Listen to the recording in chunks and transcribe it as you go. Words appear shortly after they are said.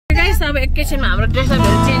त अब एकैछिनमा हाम्रो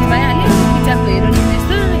ड्रेसअपहरू चेन्ज भइहाल्यो पिक्चरको हेरोनी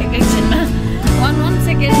जस्तो एकैछिनमा 1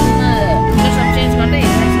 सेकेन्डमा ड्रेसअप चेन्ज गर्दै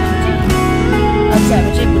हिँडिरहेको छ अब चाहिँ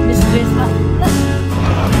हामी चाहिँ बुद्धिस्ट ड्रेसमा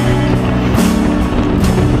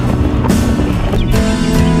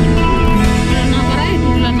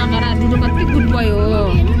नगरा दुधो कति गुड भयो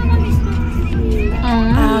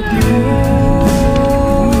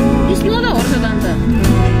Isno dah orang sedang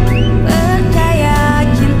percaya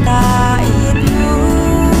cinta itu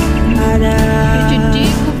ada. Jadi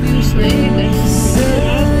kubis leh guys.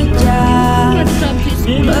 Sejak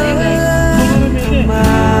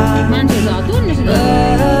mandi satu ni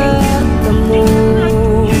bertemu.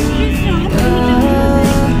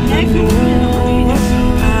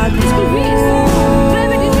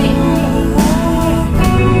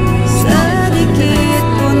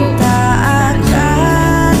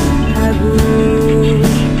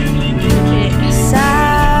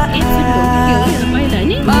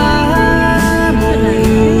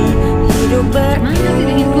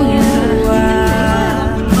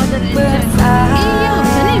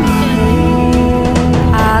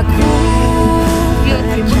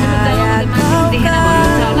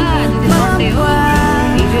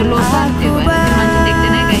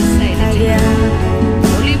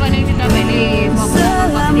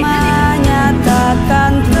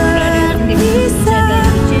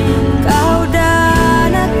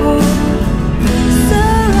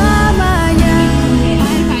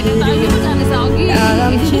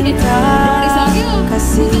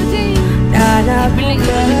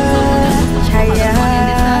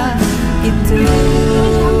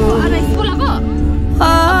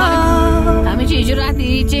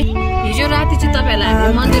 हिजो राति चाहिँ तपाईहरुलाई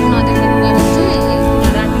हामी मन्दिर नदेख्नुको कारण चाहिँ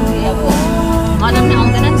राति अब मजा पनि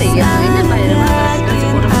आउँदैन नि त हैन बाहिरमा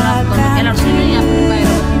फोटोग्राफ गर्नु एलाउड छैन यहाँ पनि बाहिर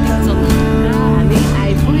सक्नुहुन्छ र हामी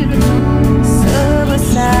आइपुगेको छौं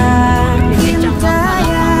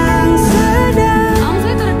आउँछ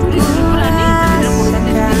तर टुरिस्ट पुरा नि तर फोटो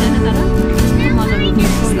देख्दैन तर मजा लिनु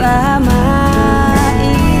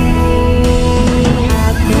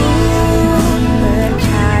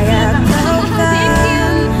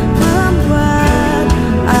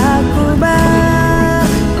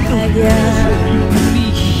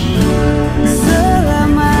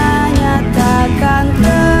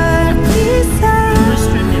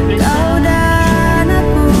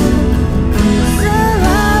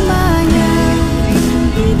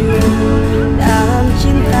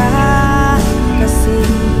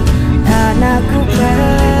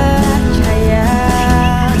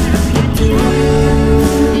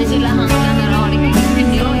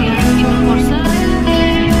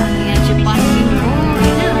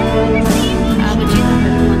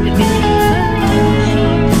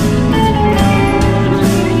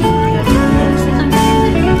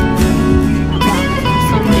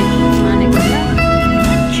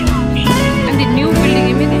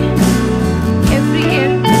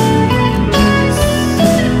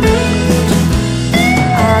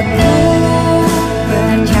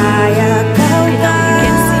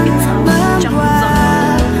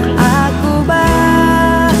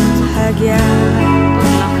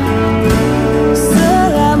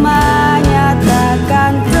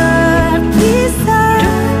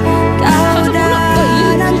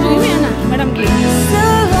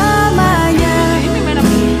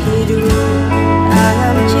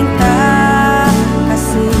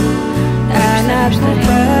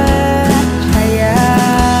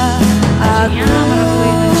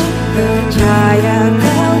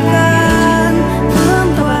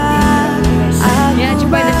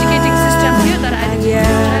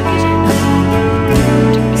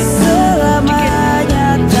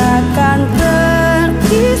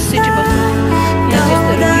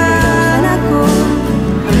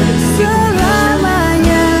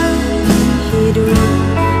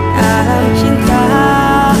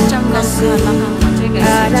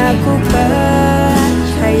Aku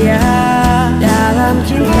percaya dalam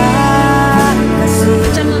cinta kasih.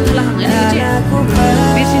 Aku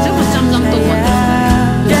percaya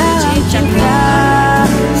dalam cinta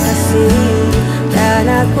kasih. Dan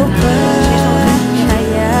aku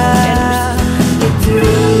percaya itu.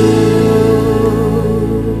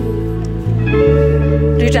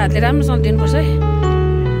 Duit hati ramu soal diin percaya.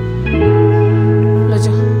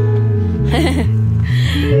 Lucu.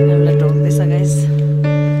 Namanya dong desa guys.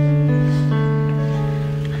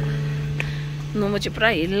 म चाहिँ पुरा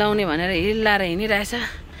हिल्लाउने भनेर हिल्लाएर हिँडिरहेछ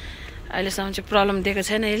अहिलेसम्म चाहिँ प्रब्लम दिएको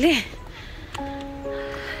छैन यसले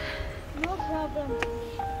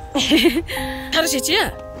साह्रो छिचियो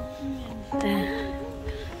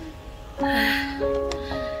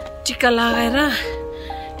टिका लगाएर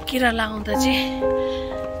किरा लगाउँदा चाहिँ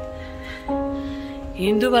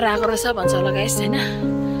हिन्दूबाट आएको रहेछ भन्छ होला गाइस हैन।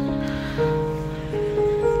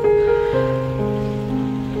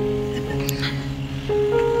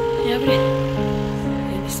 यहाँ पनि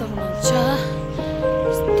हेर्न सक्नुहुन्छ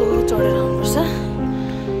यस्तो चढेर आउनुपर्छ।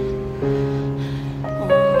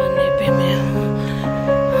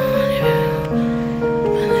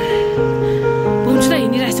 पुग्छु त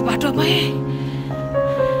हिँडिरहेछ बाटो भए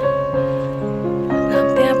घाम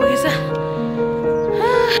त्यहाँ पुगेछ।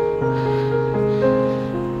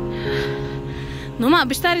 नुमा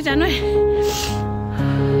बिस्तारै जानु है।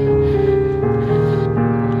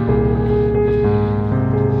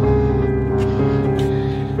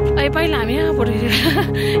 पहिला हामी यहाँबाट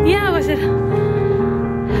यहाँ बसेर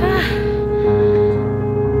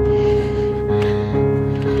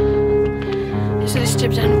यसरी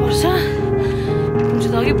स्टेप जानुपर्छ। पुग्छु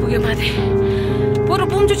त अघि पुग्यो माथि बरु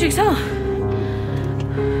पुग्छु ठिक छ।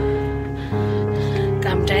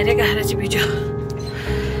 काम डाइरेक्ट आएर चाहिँ भिडियो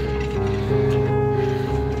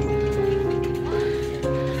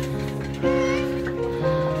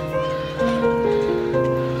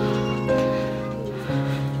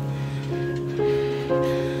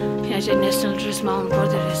नेसनल ड्रेसमा आउनु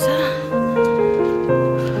पर्दो रहेछ।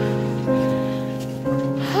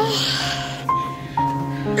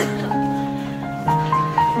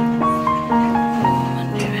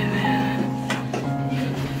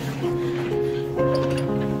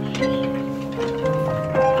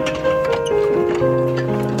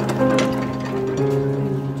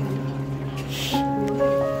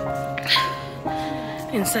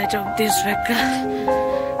 Inside of this vehicle,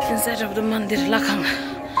 inside of the mandir lhakhang.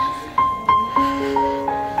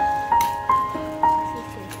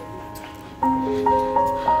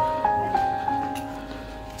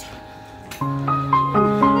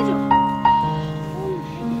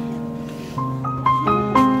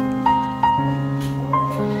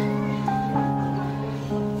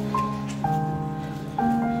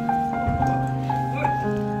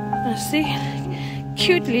 See,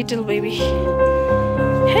 cute little baby.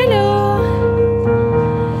 Hello.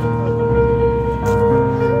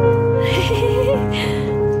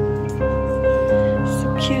 So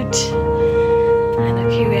cute. And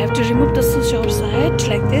okay, we have to remove the shoes outside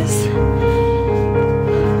like this.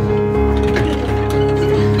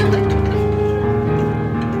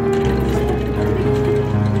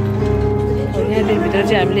 यहाँ भित्र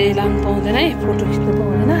चाहिँ हामीले लाउनु पाउँदैन है, फोटो खिच्नु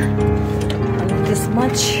पाउँदैन। This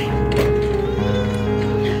much.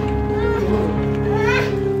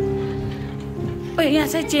 Oh, यहाँ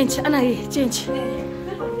चाहिँ चेन्ज चेन्ज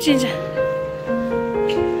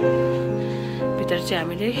भित्र चाहिँ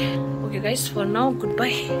हामीले okay guys for now good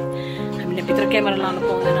by. हामीले भित्र क्यामेरा लाउनु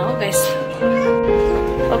पाउँदैन हो गाइस।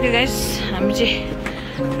 ओके गाइस हामी चाहिँ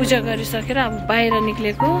पूजा गरिसकेर अब बाहिर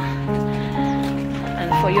निक्लेको।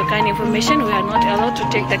 And for your kind information we are not allowed to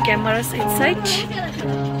take the क्यामेरास inside.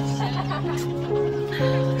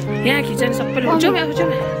 यहाँ खिच्ने सबैले जाउँ अब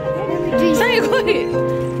जाउँ सँगै गयो।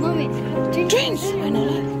 Twins! I know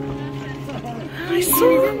that. Oh, so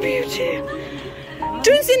beautiful.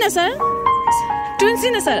 Twins in us, sir? Twins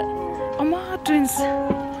in us, sir? Oh, my twins.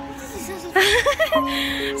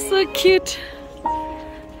 So cute.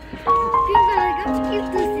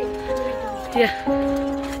 Yeah.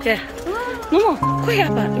 Yeah. No more. Quick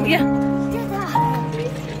up. Yeah.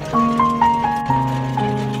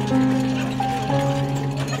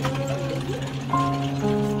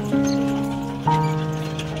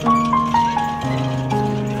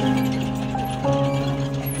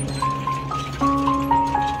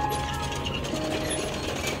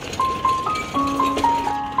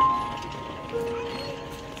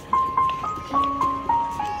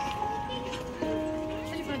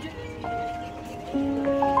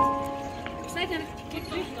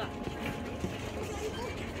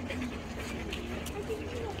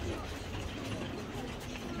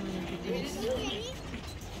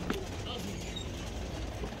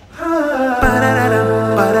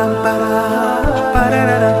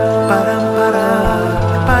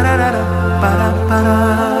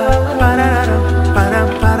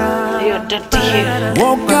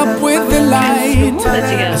 Woke up with the light,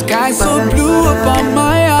 the sky so blue upon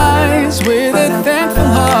my eyes. With a thankful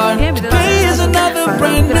heart, today is another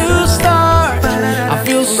brand new start. I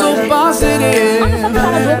feel so positive,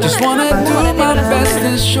 just wanna do my best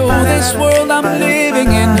and show this world I'm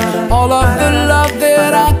living in all of the love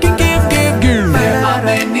that I can give. There are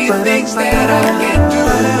many things that I can do,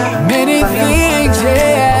 many things,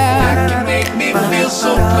 yeah, that can make me feel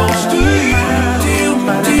so close to you.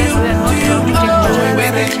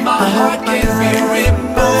 Within my heart can be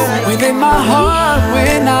removed. Within my heart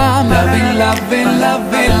when I'm loving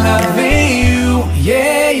you.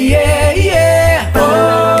 Yeah, yeah, yeah. Oh.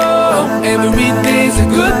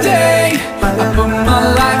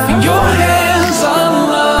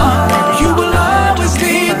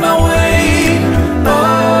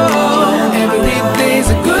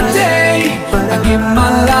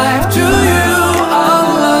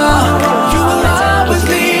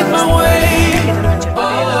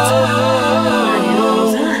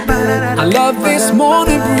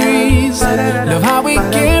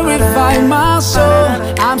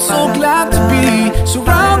 so glad to be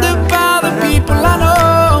surrounded by the people I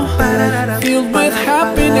know, filled with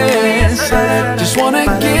happiness. Just wanna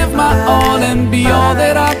give my all and be all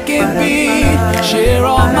that I can be. Share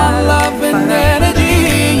all my love and energy,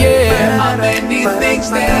 yeah. Many things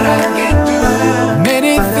that I can do,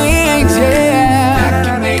 many things, yeah, that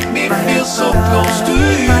can make me feel so close to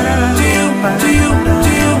you.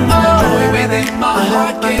 Joy within my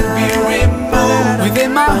heart can't be removed.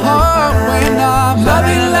 Within my heart when I'm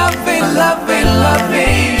loving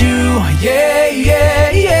you.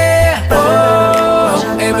 Yeah.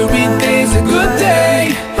 Oh, every day's a good day.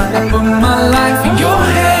 I put my life in your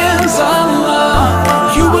hands, Allah.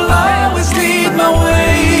 You will always lead my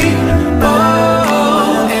way.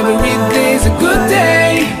 Oh, every day's a good day.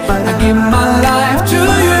 I give my life to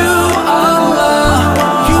you, Allah.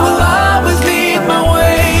 You will always lead my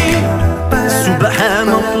way.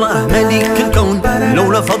 Subhanallah, Malik al-Kawn.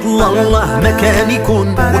 لولا فضل الله ما كان يكون.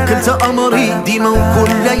 وكلت أمري ديما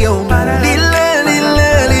وكل يوم. لله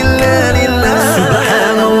لله لله لله.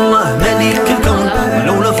 سبحان الله ملك الكون.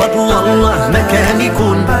 لولا فضل الله ما كان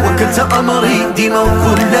يكون. وكلت أمري ديما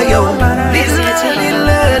وكل يوم. لله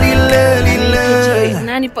لله لله لله.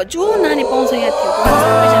 नानी जो नानी पाउँछ यहाँ थियो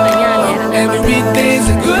Every day's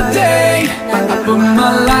a good day. I put my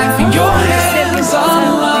life in your hands,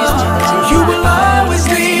 Allah. You will always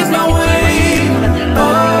lead my way.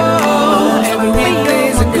 Oh, every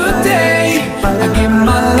day's a good day. I give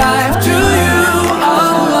my life to you,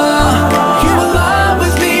 Allah. You will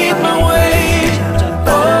always lead my way.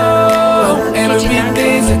 Oh, every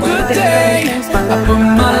day's a good day. I put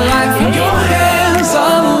my life in your hands,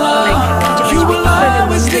 Allah. You will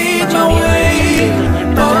always lead my way.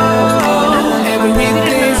 Oh, every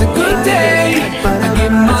day's a good day. I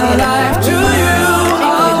give my life to you,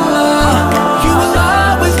 Allah. You will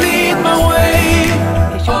always lead my way.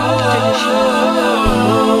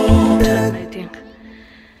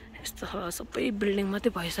 यस्तो सबै building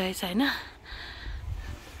मात्रै भइसकेको छ हैन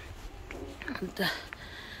अन्त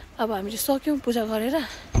अब हामी चाहिँ सक्यौँ पूजा गरेर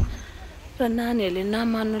र नानीहरूले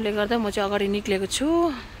नमान्नुले गर्दा म चाहिँ अगाडि निक्लेको छु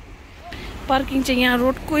पार्किङ चाहिँ यहाँ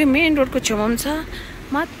रोडकै मेन रोडको छेउमा पनि छ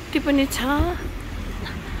माथि पनि छ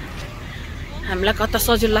हामीलाई कता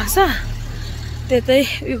सजिलो लाग्छ त्यतै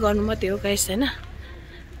उयो गर्नु मात्रै हो गाइस हैन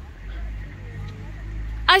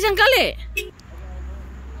आइजङ्काले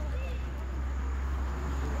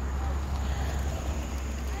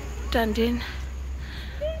टान्टेन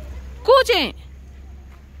को चाहिँ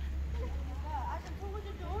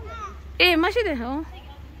ए मासिदे हो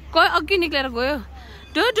गयो अघि निक्लेर गयो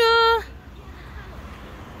डुडु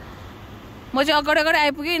म चाहिँ अगाडि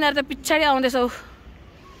आइपुगेँ यिनीहरू त पछाडि आउँदैछ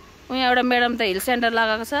यहाँ एउटा म्याडम त हिल सेन्टर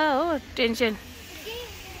लगाएको छ हो टेन्सन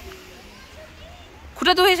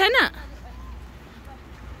खुट्टा दुखेको छैन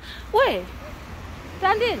ओए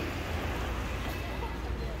टान्टेन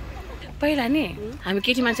पहिला नि हामी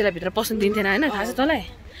केटी मान्छेलाई भित्र पस्नु दिन्थेन हैन थाहा छ तँलाई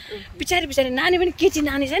पछाडि नानी पनि केटी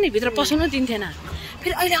नानी छ नि भित्र पस्नु दिन्थेन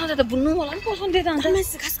फेरि अहिले आउँदा त बुन्नु होला नि पस्नु दिएन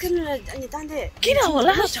अन्त खास गर्न अनि तान्ते किन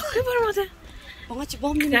होला झक्कै परमा त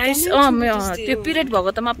गाइस त्यो पिरियड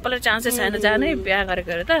भएको त मप्पले चान्सेस छैन जानै बिहा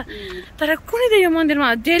गरेको त तर कुनै त यो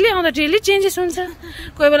मन्दिरमा डेली आउँदा डेली चेन्जेस हुन्छ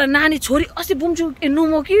कोही बेला नानी छोरी अस्ति बुम्चु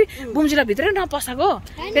नुमो कि बुम्चुलाई भित्रै नपसाएको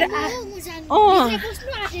फेरि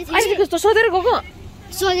अहिले कस्तो सोधेर गएको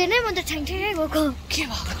सोधेन म त ठ्याङठ्याङै गएको के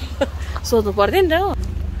भएको सोध्नु पर्दैन नि त हो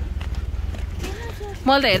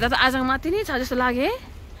मलाई त हेर्दा त आजको माथि नै छ जस्तो लाग्यो है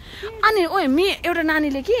अनि ओए एउटा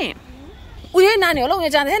नानीले कि उही नानी होला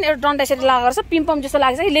उयो जाँदैछ नि एउटा डन्डा यसरी लगाएर छ पिम्पम जस्तो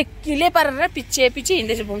लाग्छ कि लेपारेर पछि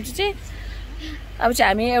हिँड्दैछ भुम्छु चाहिँ अब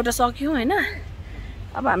चाहिँ हामी एउटा सक्यौँ होइन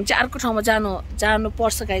अब हामी चाहिँ अर्को ठाउँमा जानु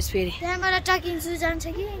पर्छ गाइस फेरि त्यहाँबाट ट्रेकिङ जू जान्छ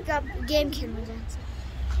कि गेम खेल्नु जान्छ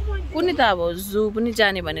कुनै त अब जू पनि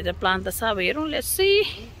जाने भने त प्लान त छ अब हेरौँ लेट्सी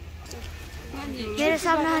मेरो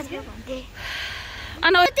सामना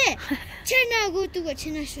अनि छैन गुतुको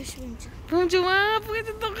छैन सुसुन्छ भुम्छु वहाँ पुगेछ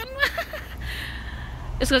दोकानमा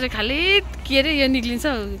यसको चाहिँ खालि के अरे यो निक्लिन्छ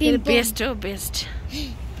बेस्ट हो बेस्ट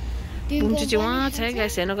भुम्छु चाहिँ वहाँ छ है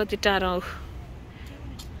गाइस हेर्न कति टाढो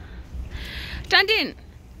टान्टिन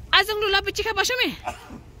आजङ लु लपिचिखा बस्यौँ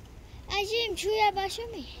आइसिम छुया बस्यौँ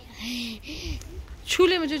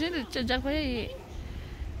छुले में जो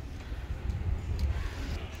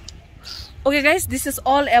okay guys, this is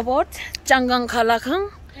all about Changangkha lhakhang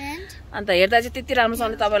and हेर्दा चाहिँ त्यति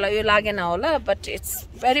राम्रोसँगले तपाईलाई यो लागेन होला but it's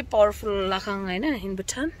very powerful lhakhang हैन in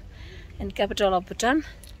Bhutan and capital of Bhutan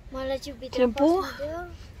मलाई चाहिँ भित्र पस्नु दियो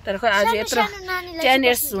तर खै आज यत्रो 10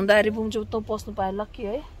 years हुँदाखेरि बुम्चु त पस्नु पाए लकी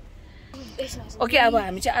है ओके अब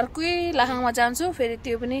हामी चाहिँ अर्कै लहाङमा जान्छौँ फेरि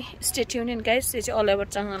त्यो पनि स्टे ट्युन इन गाइस यो चाहिँ all about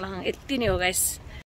Changangkha लहाङ यति नै हो गाइस